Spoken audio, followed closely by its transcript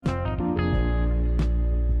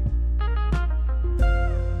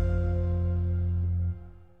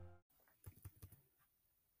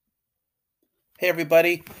Hey,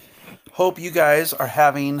 everybody. Hope you guys are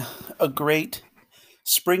having a great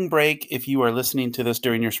spring break if you are listening to this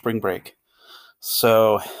during your spring break.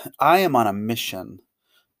 So, I am on a mission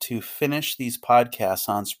to finish these podcasts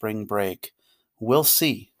on spring break. We'll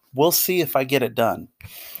see. We'll see if I get it done.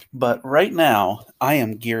 But right now, I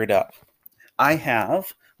am geared up. I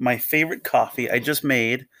have my favorite coffee. I just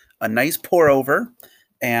made a nice pour over,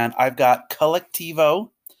 and I've got Collectivo,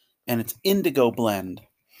 and it's Indigo Blend.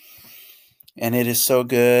 And it is so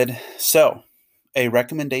good. So, a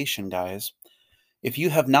recommendation, guys. If you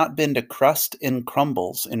have not been to Crust and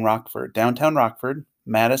Crumbles in Rockford, downtown Rockford,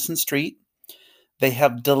 Madison Street, they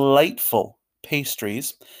have delightful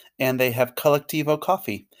pastries and they have Collectivo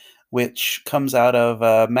coffee, which comes out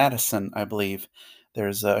of Madison, I believe.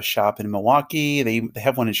 There's a shop in Milwaukee. They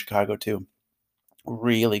have one in Chicago too.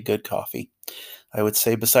 Really good coffee. I would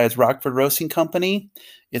say besides Rockford Roasting Company,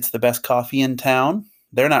 it's the best coffee in town.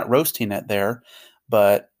 They're not roasting it there,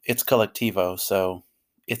 but it's Collectivo, so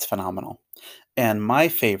it's phenomenal. And my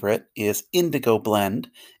favorite is Indigo Blend,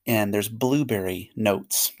 and there's blueberry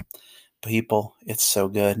notes. People, it's so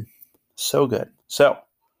good. So good.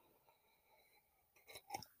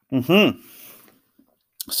 Mhm.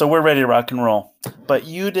 So we're ready to rock and roll. But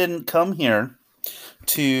you didn't come here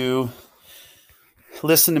to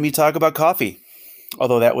listen to me talk about coffee.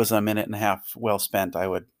 Although that was a minute and a half well spent, I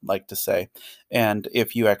would like to say. And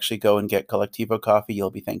if you actually go and get Collectivo coffee, you'll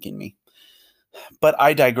be thanking me. But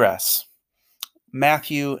I digress.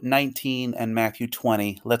 Matthew 19 and Matthew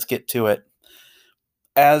 20. Let's get to it.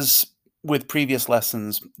 As with previous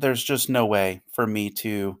lessons, there's just no way for me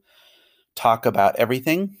to talk about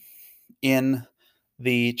everything in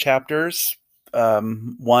the chapters.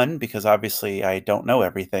 One, because obviously I don't know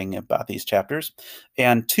everything about these chapters.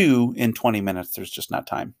 And two, in 20 minutes, there's just not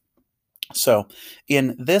time. So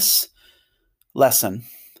in this lesson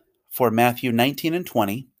for Matthew 19 and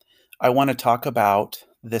 20, I want to talk about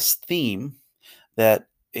this theme that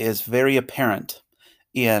is very apparent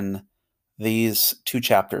in these two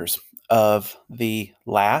chapters of the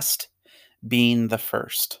last being the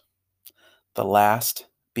first. The last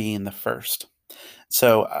being the first.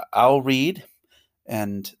 So I'll read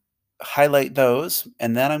and highlight those,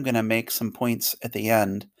 and then I'm going to make some points at the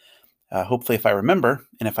end, hopefully if I remember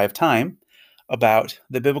and if I have time, about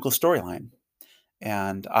the biblical storyline.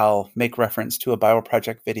 And I'll make reference to a Bible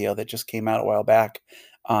Project video that just came out a while back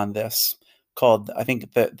on this called, I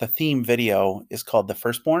think the theme video is called The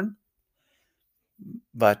Firstborn.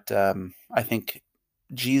 But I think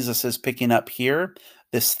Jesus is picking up here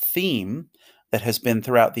this theme that has been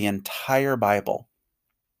throughout the entire Bible.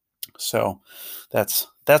 So that's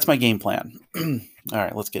my game plan. All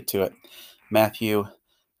right, let's get to it. Matthew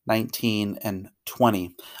 19 and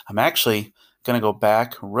 20. I'm actually going to go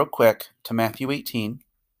back real quick to Matthew 18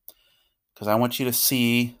 because I want you to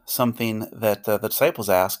see something that the disciples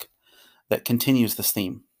ask that continues this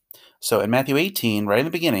theme. So in Matthew 18, right in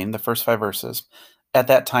the beginning, the first 5 verses, at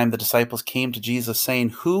that time the disciples came to Jesus saying,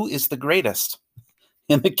 "Who is the greatest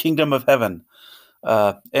in the kingdom of heaven?"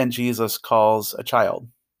 And Jesus calls a child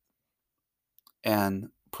and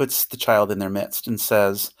puts the child in their midst and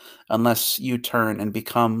says, "Unless you turn and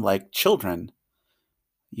become like children,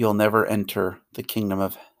 you'll never enter the kingdom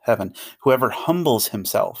of heaven. Whoever humbles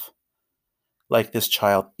himself like this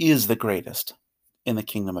child is the greatest in the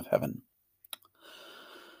kingdom of heaven."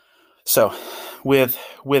 So with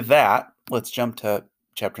that, let's jump to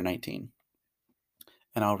chapter 19.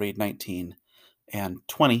 And I'll read 19 and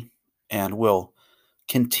 20, and we'll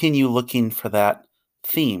continue looking for that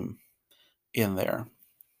theme in there.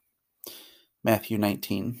 Matthew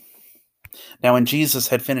 19. Now, when Jesus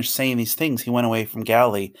had finished saying these things, he went away from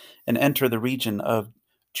Galilee and entered the region of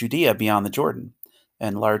Judea beyond the Jordan,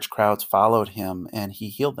 and large crowds followed him, and he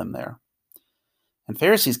healed them there. And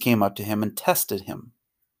Pharisees came up to him and tested him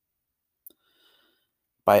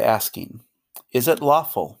by asking, "Is it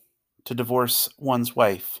lawful to divorce one's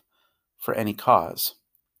wife for any cause?"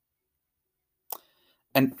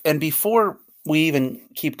 And before we even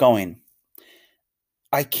keep going,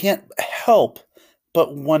 I can't help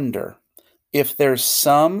but wonder if there's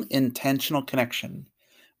some intentional connection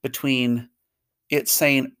between it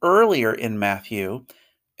saying earlier in Matthew,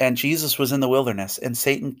 and Jesus was in the wilderness, and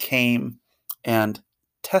Satan came and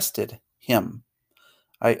tested him.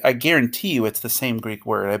 I guarantee you it's the same Greek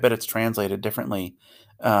word. I bet it's translated differently.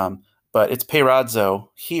 But it's peirazo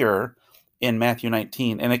here in Matthew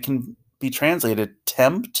 19, and it can be translated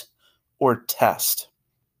tempt or test.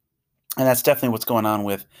 And that's definitely what's going on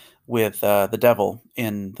with the devil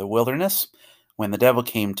in the wilderness when the devil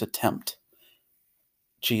came to tempt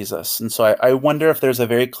Jesus. And so I wonder if there's a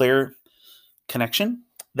very clear connection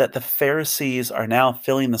that the Pharisees are now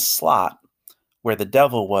filling the slot where the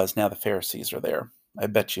devil was. Now the Pharisees are there. I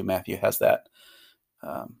bet you Matthew has that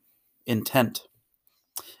intent.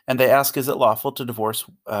 And they ask, is it lawful to divorce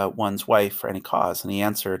one's wife for any cause? And he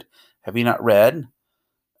answered, have you not read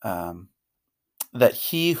that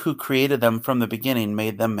he who created them from the beginning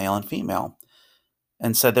made them male and female?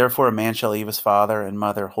 And said, therefore a man shall leave his father and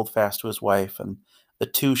mother, hold fast to his wife, and the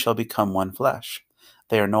two shall become one flesh.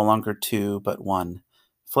 They are no longer two, but one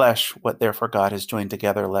flesh. What therefore God has joined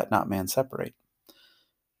together, let not man separate.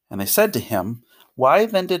 And they said to him, why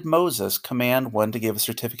then did Moses command one to give a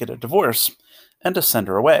certificate of divorce and to send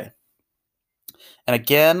her away? And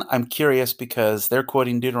again, I'm curious because they're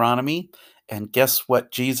quoting Deuteronomy, and guess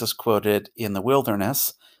what Jesus quoted in the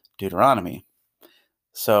wilderness? Deuteronomy.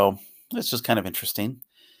 So it's just kind of interesting.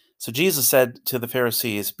 So Jesus said to the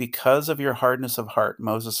Pharisees, because of your hardness of heart,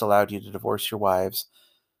 Moses allowed you to divorce your wives,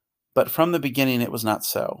 but from the beginning it was not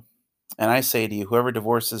so. And I say to you, whoever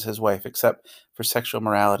divorces his wife except for sexual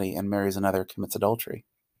morality and marries another commits adultery.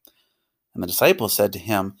 And the disciples said to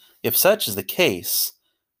him, if such is the case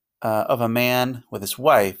of a man with his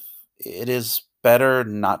wife, it is better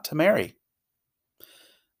not to marry.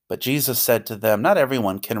 But Jesus said to them, not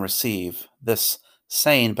everyone can receive this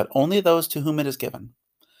saying, but only those to whom it is given.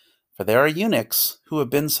 For there are eunuchs who have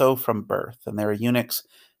been so from birth, and there are eunuchs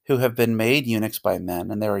who have been made eunuchs by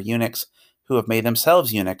men, and there are eunuchs who have made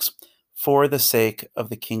themselves eunuchs for the sake of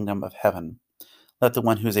the kingdom of heaven. Let the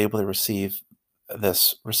one who is able to receive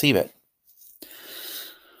this receive it.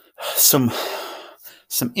 Some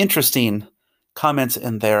interesting comments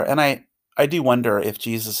in there, and I do wonder if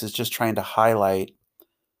Jesus is just trying to highlight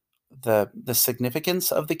the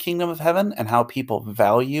significance of the kingdom of heaven and how people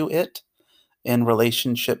value it in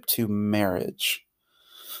relationship to marriage.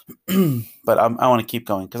 But I want to keep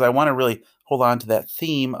going because I want to really hold on to that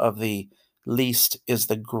theme of the least is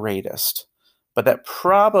the greatest. But that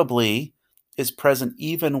probably is present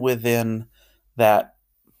even within that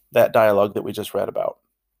dialogue that we just read about.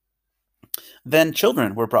 Then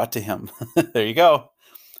children were brought to him. There you go.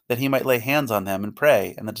 That he might lay hands on them and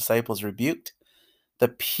pray. And the disciples rebuked the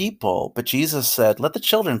people, but Jesus said, let the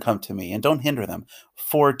children come to me and don't hinder them,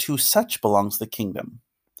 for to such belongs the kingdom.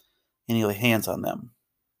 And he laid hands on them.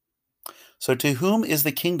 So to whom is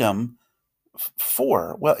the kingdom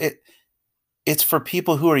for? Well, it's for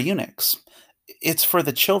people who are eunuchs. It's for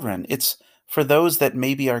the children. It's for those that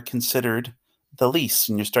maybe are considered the least.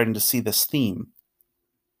 And you're starting to see this theme.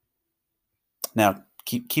 Now,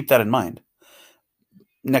 keep that in mind.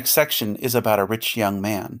 Next section is about a rich young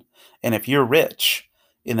man. And if you're rich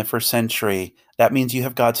in the first century, that means you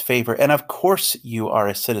have God's favor. And of course you are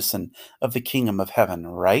a citizen of the kingdom of heaven,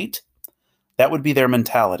 right? That would be their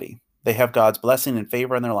mentality. They have God's blessing and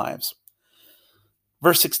favor in their lives.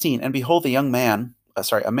 Verse 16, and behold,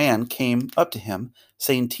 a man came up to him,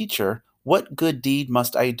 saying, Teacher, what good deed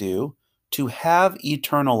must I do to have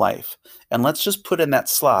eternal life? And let's just put in that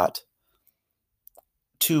slot,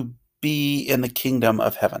 to be in the kingdom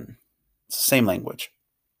of heaven. It's the same language.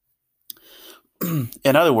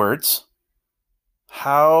 In other words,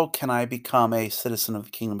 how can I become a citizen of the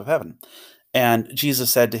kingdom of heaven? And Jesus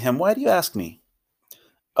said to him, why do you ask me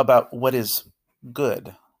about what is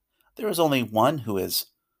good? There is only one who is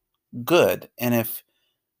good. And if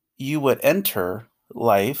you would enter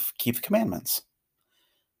life, keep the commandments.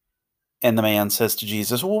 And the man says to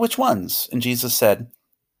Jesus, well, which ones? And Jesus said,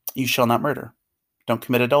 you shall not murder. Don't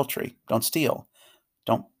commit adultery. Don't steal.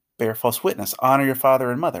 Don't bear false witness. Honor your father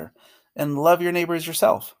and mother. And love your neighbor as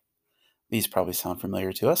yourself. These probably sound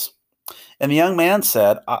familiar to us. And the young man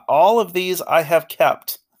said, all of these I have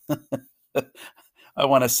kept. I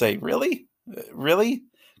want to say, really? Really?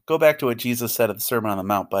 Go back to what Jesus said at the Sermon on the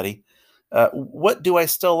Mount, buddy. What do I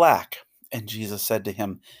still lack? And Jesus said to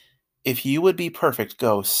him, if you would be perfect,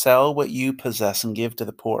 go sell what you possess and give to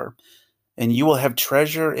the poor, and you will have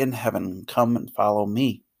treasure in heaven. Come and follow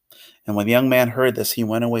me. And when the young man heard this, he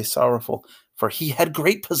went away sorrowful, for he had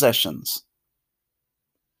great possessions.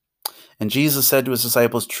 And Jesus said to his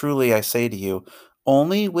disciples, truly I say to you,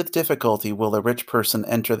 only with difficulty will a rich person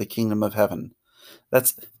enter the kingdom of heaven.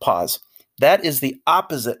 Pause. That is the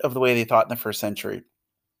opposite of the way they thought in the first century.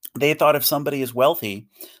 They thought if somebody is wealthy,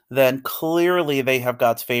 then clearly they have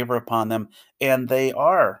God's favor upon them, and they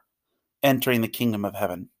are entering the kingdom of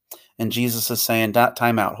heaven. And Jesus is saying,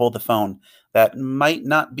 time out, hold the phone. That might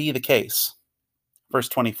not be the case. Verse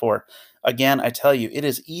 24, again, I tell you, it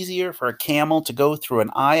is easier for a camel to go through an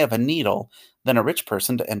eye of a needle than a rich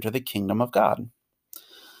person to enter the kingdom of God.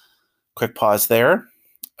 Quick pause there.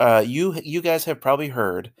 You guys have probably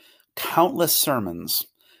heard countless sermons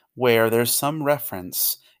where there's some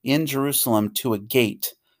reference in Jerusalem to a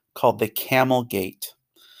gate called the Camel Gate.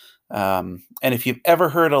 And if you've ever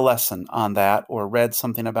heard a lesson on that or read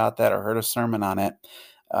something about that or heard a sermon on it,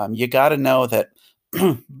 you got to know that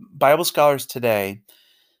Bible scholars today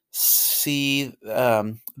see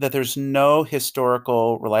that there's no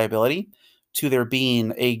historical reliability to there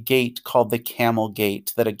being a gate called the Camel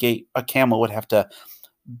Gate, that a camel would have to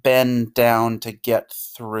bend down to get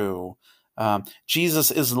through.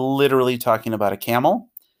 Jesus is literally talking about a camel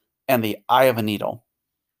and the eye of a needle.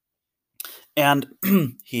 And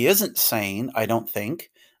he isn't saying, I don't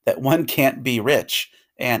think, that one can't be rich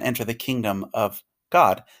and enter the kingdom of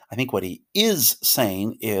God. I think what he is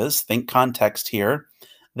saying is, think context here,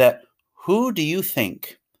 that who do you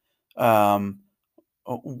think enters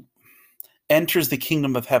the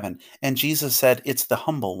kingdom of heaven? And Jesus said, it's the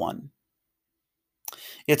humble one.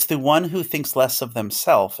 It's the one who thinks less of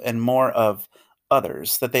themselves and more of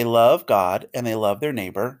others, that they love God and they love their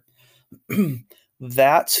neighbor.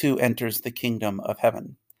 That's who enters the kingdom of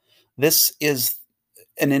heaven. This is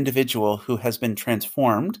an individual who has been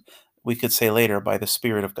transformed, we could say later, by the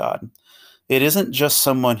Spirit of God. It isn't just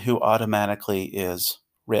someone who automatically is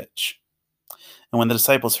rich. And when the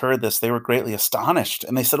disciples heard this, they were greatly astonished.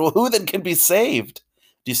 And they said, well, who then can be saved?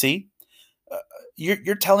 Do you see?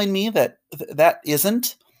 You're telling me that that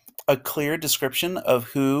isn't a clear description of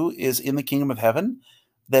who is in the kingdom of heaven?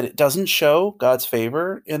 That it doesn't show God's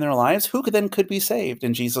favor in their lives? Who then could be saved?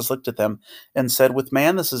 And Jesus looked at them and said, with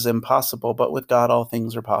man this is impossible, but with God all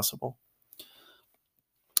things are possible.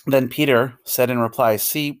 Then Peter said in reply,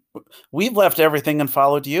 see, we've left everything and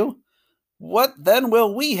followed you. What then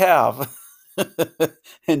will we have?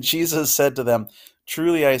 And Jesus said to them,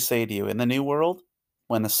 truly I say to you, in the new world,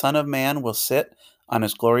 when the Son of Man will sit on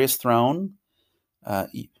his glorious throne,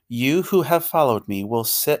 you who have followed me will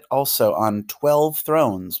sit also on 12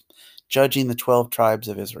 thrones, judging the 12 tribes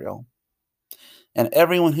of Israel. And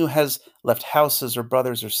everyone who has left houses or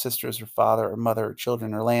brothers or sisters or father or mother or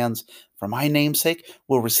children or lands for my name's sake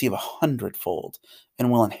will receive 100-fold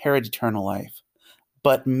and will inherit eternal life.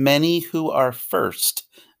 But many who are first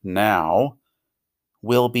now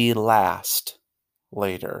will be last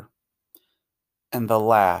later, and the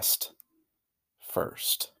last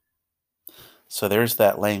first. So there's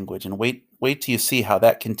that language, and wait till you see how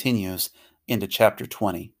that continues into chapter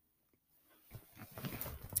 20.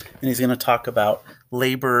 And he's going to talk about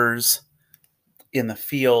laborers in the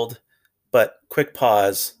field, but quick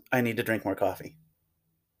pause, I need to drink more coffee.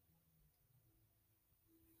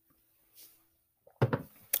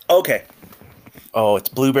 Okay. Oh, it's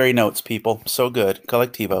Blueberry Notes, people. So good.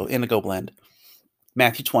 Collectivo, Indigo Blend.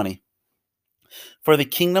 Matthew 20. For the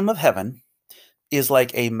kingdom of heaven is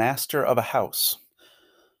like a master of a house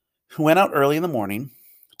who went out early in the morning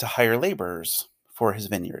to hire laborers for his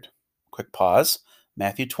vineyard. Quick pause.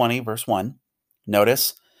 Matthew 20, verse 1.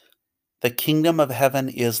 Notice, the kingdom of heaven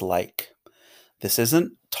is like. This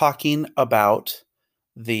isn't talking about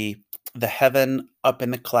the heaven up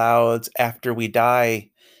in the clouds after we die.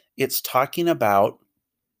 It's talking about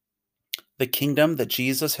the kingdom that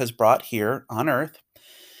Jesus has brought here on earth.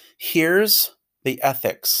 Here's the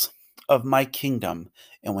ethics of my kingdom.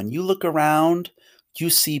 And when you look around, you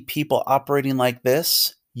see people operating like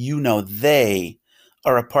this, you know they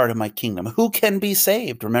are a part of my kingdom. Who can be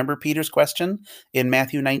saved? Remember Peter's question in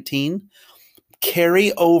Matthew 19?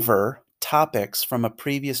 Carry over topics from a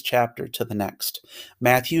previous chapter to the next.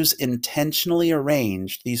 Matthew's intentionally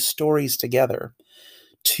arranged these stories together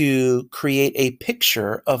to create a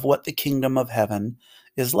picture of what the kingdom of heaven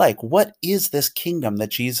is like. What is this kingdom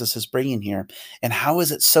that Jesus is bringing here? And how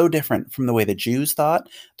is it so different from the way the Jews thought,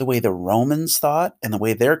 the way the Romans thought, and the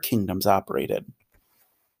way their kingdoms operated?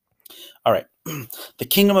 All right. The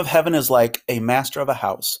kingdom of heaven is like a master of a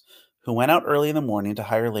house who went out early in the morning to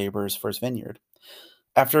hire laborers for his vineyard.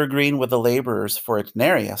 After agreeing with the laborers for a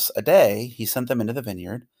denarius a day, he sent them into the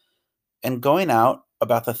vineyard. And going out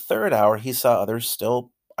about the third hour, he saw others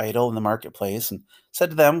still idle in the marketplace and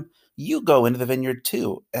said to them, you go into the vineyard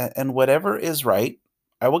too, and whatever is right,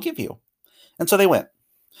 I will give you. And so they went.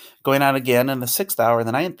 Going out again in the 6th hour and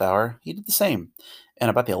the 9th hour, he did the same. And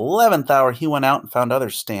about the 11th hour, he went out and found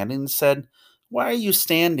others standing and said, why are you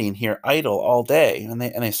standing here idle all day? And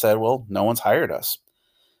they said, well, no one's hired us.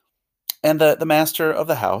 And the master of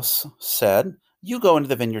the house said, you go into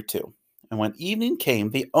the vineyard too. And when evening came,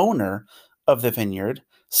 the owner of the vineyard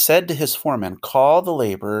said to his foreman, call the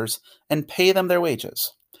laborers and pay them their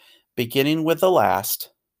wages, beginning with the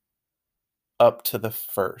last up to the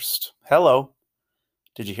first. Hello.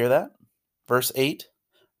 Did you hear that? Verse 8,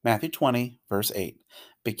 Matthew 20, verse 8.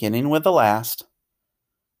 Beginning with the last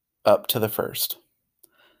up to the first.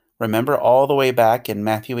 Remember all the way back in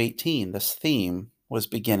Matthew 18, this theme was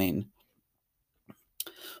beginning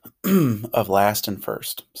of last and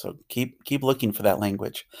first. So keep looking for that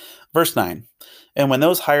language. Verse 9. And when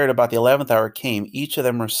those hired about the 11th hour came, each of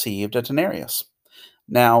them received a denarius.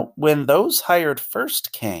 Now, when those hired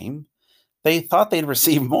first came, they thought they'd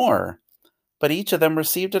receive more, but each of them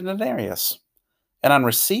received a denarius. And on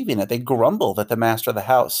receiving it, they grumbled at the master of the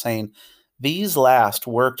house, saying, These last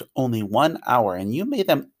worked only 1 hour, and you made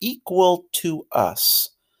them equal to us,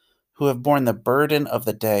 who have borne the burden of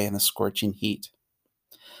the day and the scorching heat.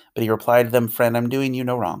 But he replied to them, Friend, I'm doing you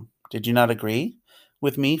no wrong. Did you not agree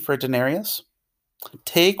with me for a denarius?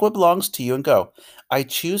 Take what belongs to you and go. I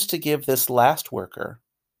choose to give this last worker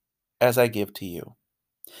as I give to you.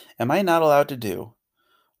 Am I not allowed to do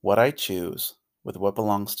what I choose with what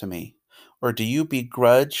belongs to me? Or do you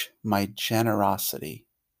begrudge my generosity?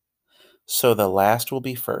 So the last will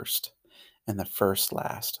be first, and the first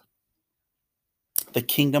last. The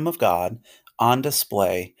kingdom of God on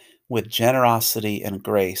display with generosity and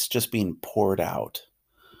grace just being poured out.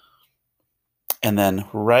 And then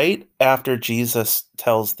right after Jesus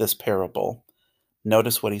tells this parable,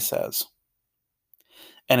 notice what he says.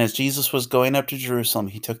 And as Jesus was going up to Jerusalem,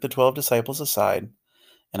 he took the 12 disciples aside,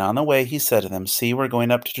 and on the way he said to them, See, we're going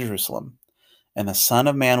up to Jerusalem, and the Son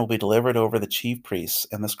of Man will be delivered over the chief priests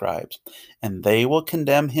and the scribes, and they will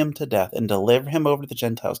condemn him to death and deliver him over to the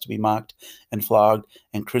Gentiles to be mocked and flogged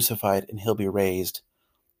and crucified, and he'll be raised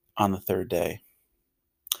on the third day.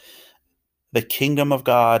 The kingdom of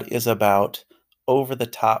God is about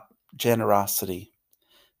over-the-top generosity,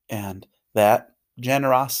 and that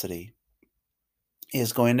generosity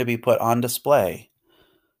is going to be put on display,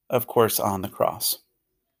 of course, on the cross.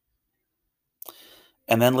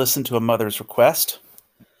 And then listen to a mother's request,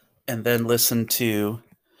 and then listen to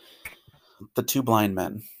the two blind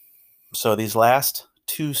men. So these last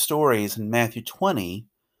two stories in Matthew 20,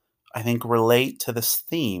 I think, relate to this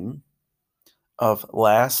theme of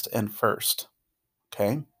last and first.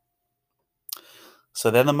 Okay? So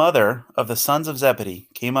then the mother of the sons of Zebedee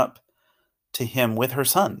came up to him with her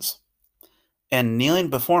sons, and kneeling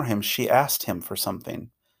before him, she asked him for something.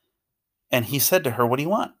 And he said to her, What do you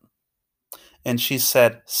want? And she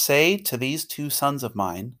said, Say to these two sons of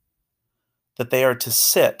mine that they are to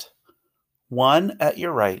sit, one at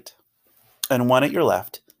your right and one at your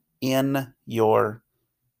left, in your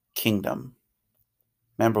kingdom.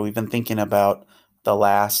 Remember, we've been thinking about the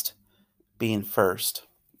last being first.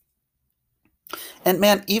 And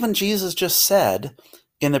man, even Jesus just said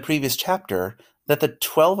in the previous chapter that the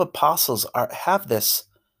 12 apostles have these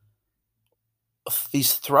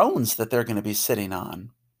thrones that they're going to be sitting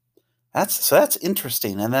on. That's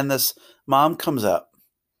interesting. And then this mom comes up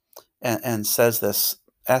and says this,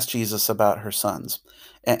 asked Jesus about her sons.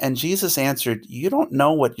 And Jesus answered, You don't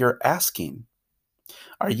know what you're asking.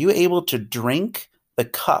 Are you able to drink the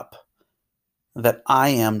cup that I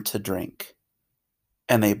am to drink?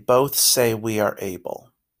 And they both say, We are able.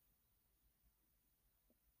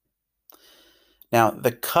 Now,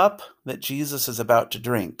 the cup that Jesus is about to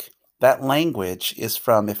drink, that language is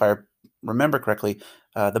from, if I remember correctly,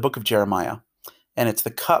 the book of Jeremiah. And it's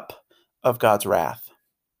the cup of God's wrath.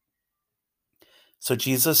 So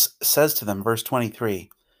Jesus says to them, verse 23,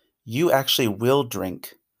 You actually will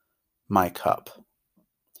drink my cup.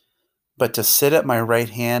 But to sit at my right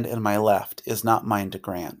hand and my left is not mine to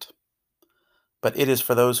grant, but it is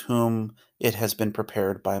for those whom it has been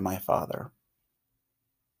prepared by my Father.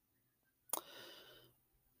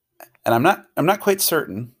 And I'm not quite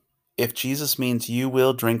certain if Jesus means you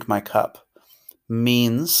will drink my cup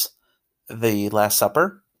means the Last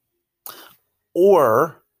Supper,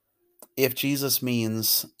 or if Jesus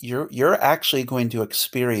means you're actually going to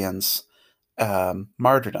experience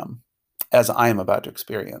martyrdom as I am about to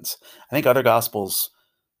experience. I think other Gospels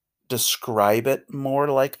describe it more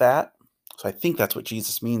like that. So I think that's what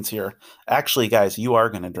Jesus means here. Actually, guys, you are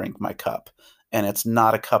going to drink my cup, and it's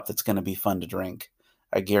not a cup that's going to be fun to drink.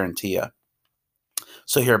 I guarantee you.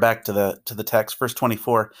 So here, back to the text, verse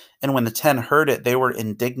 24. And when the 10 heard it, they were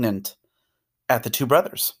indignant at the two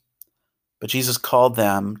brothers. But Jesus called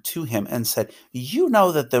them to him and said, You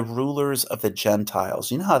know that the rulers of the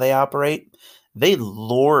Gentiles, you know how they operate? They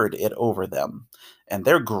lord it over them, and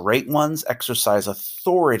their great ones exercise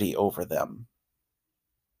authority over them.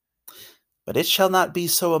 But it shall not be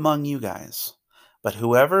so among you guys. But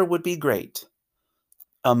whoever would be great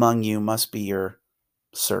among you must be your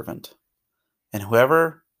servant, and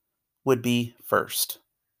whoever would be first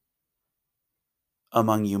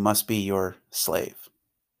among you must be your slave.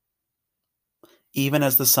 Even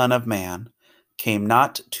as the Son of Man came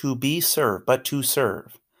not to be served, but to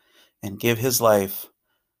serve, and give his life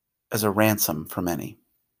as a ransom for many.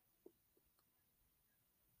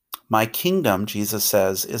 My kingdom, Jesus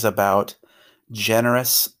says, is about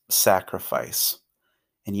generous sacrifice.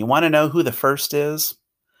 And you want to know who the first is?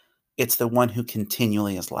 It's the one who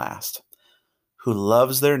continually is last, who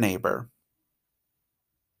loves their neighbor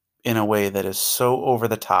in a way that is so over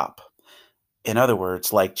the top. In other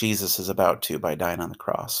words, like Jesus is about to by dying on the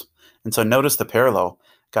cross. And so notice the parallel,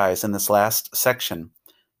 guys, in this last section.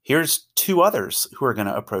 Here's two others who are going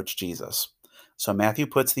to approach Jesus. So Matthew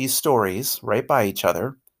puts these stories right by each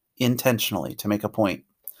other intentionally to make a point.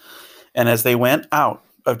 And as they went out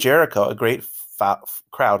of Jericho, a great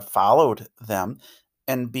crowd followed them.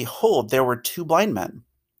 And behold, there were two blind men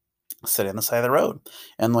sitting on the side of the road.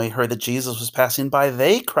 And when they heard that Jesus was passing by,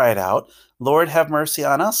 they cried out, "Lord, have mercy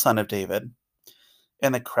on us, Son of David."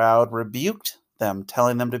 And the crowd rebuked them,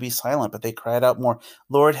 telling them to be silent. But they cried out more,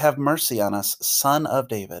 "Lord, have mercy on us, Son of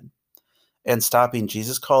David." And stopping,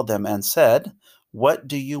 Jesus called them and said, "What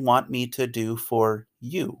do you want me to do for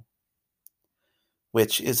you?"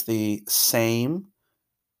 Which is the same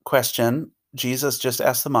question Jesus just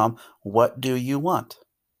asked the mom, "What do you want?"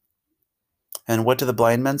 And what do the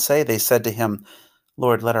blind men say? They said to him,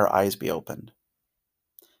 "Lord, let our eyes be opened."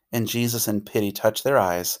 And Jesus in pity touched their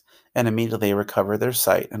eyes, and immediately they recovered their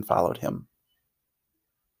sight and followed him.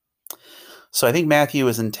 So I think Matthew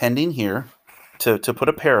is intending here to put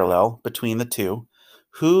a parallel between the two.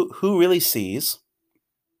 Who really sees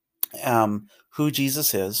who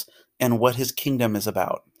Jesus is and what his kingdom is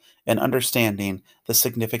about, and understanding the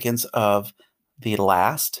significance of the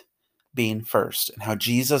last being first, and how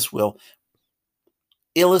Jesus will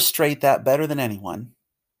illustrate that better than anyone.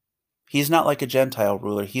 He's not like a Gentile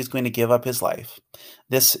ruler. He's going to give up his life.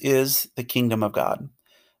 This is the kingdom of God.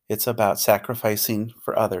 It's about sacrificing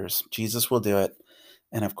for others. Jesus will do it.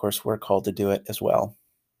 And of course, we're called to do it as well.